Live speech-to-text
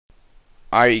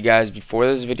Alright, you guys, before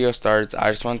this video starts,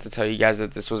 I just wanted to tell you guys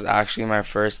that this was actually my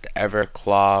first ever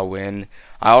claw win.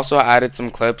 I also added some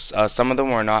clips. Some of them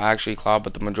were not actually claw,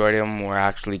 but the majority of them were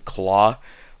actually claw.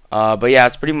 But yeah,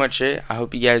 that's pretty much it. I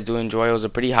hope you guys do enjoy. It was a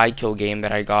pretty high kill game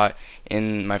that I got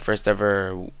in my first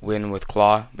ever win with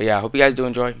claw. But yeah, I hope you guys do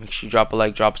enjoy. Make sure you drop a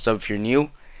like, drop a sub if you're new,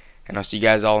 and I'll see you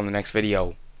guys all in the next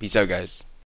video. Peace out, guys.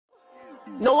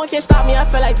 No one can stop me, I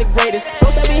feel like the greatest.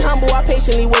 Don't say be humble, I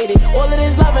patiently waited. All of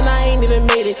this love and I ain't even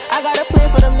made it. I got a plan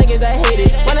for them niggas that hate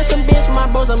it. Running some bands for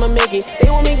my bros, I'ma make it. They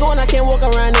want me going, I can't walk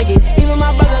around naked. Even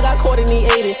my brother got caught and he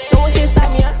ate it. No one can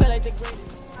stop me, I feel like the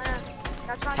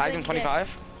greatest. Tagged him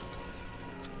 25.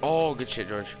 Oh, good shit,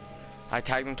 George. I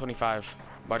tagged him 25.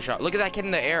 Body shot. Look at that kid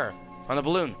in the air on the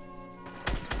balloon.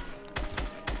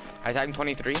 I tagged him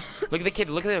 23. Look at the kid.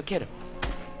 Look at the kid.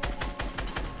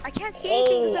 I can't see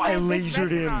anything. Oh, I lasered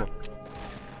him.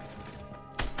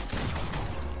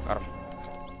 Got him.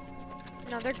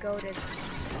 No, they're goated.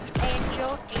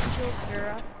 Angel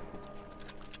Dura.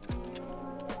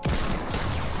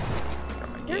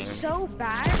 They're so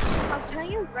bad. I'll tell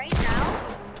you right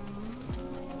now.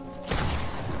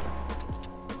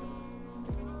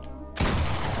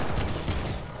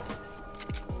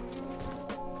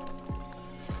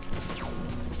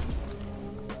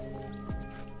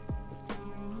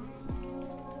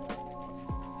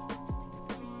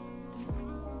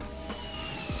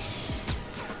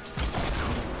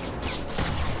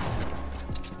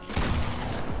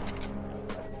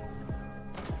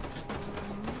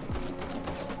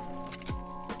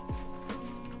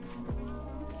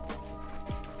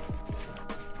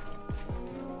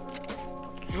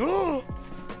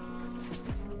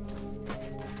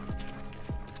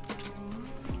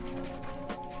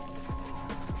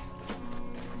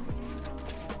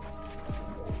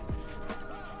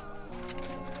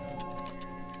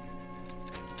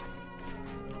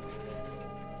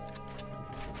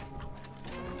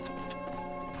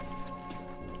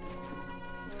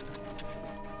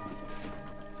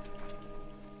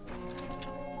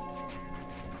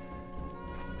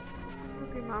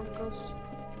 Mom goes.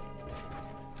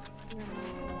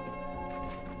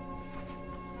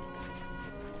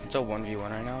 It's a 1v1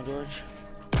 right now, George.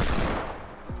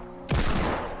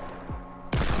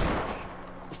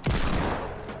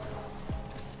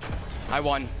 I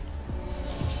won.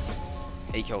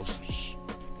 8 kills.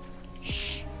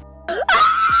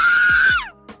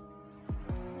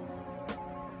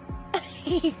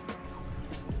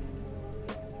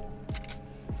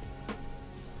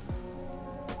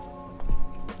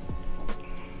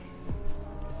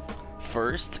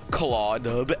 First claw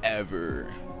dub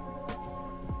ever.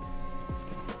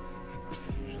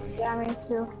 Yeah, me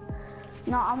too.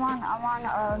 No, I'm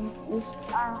on east.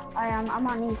 I'm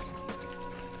on east.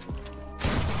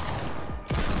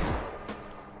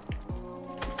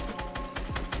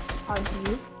 How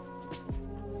do you?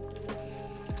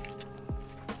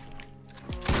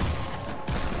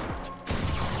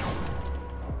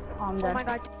 Oh my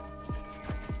god.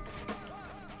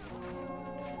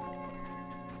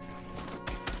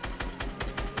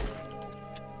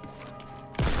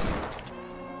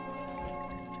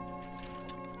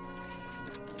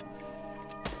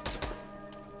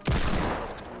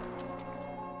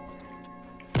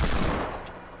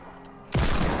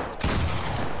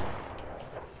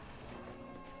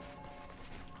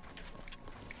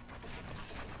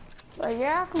 But you're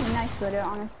actually nice with it,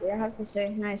 honestly. I have to say,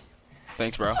 nice.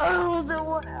 Thanks, bro.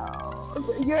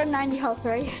 Oh, you're at 90 health,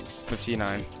 right?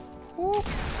 59. Ooh.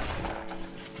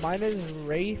 Mine is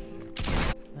Wraith.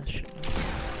 That shit.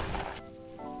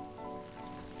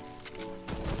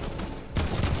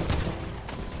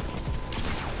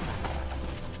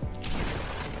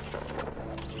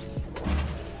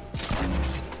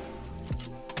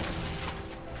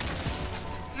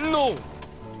 No!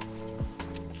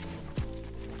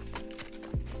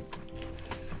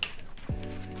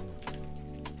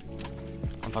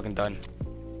 I'm fucking done.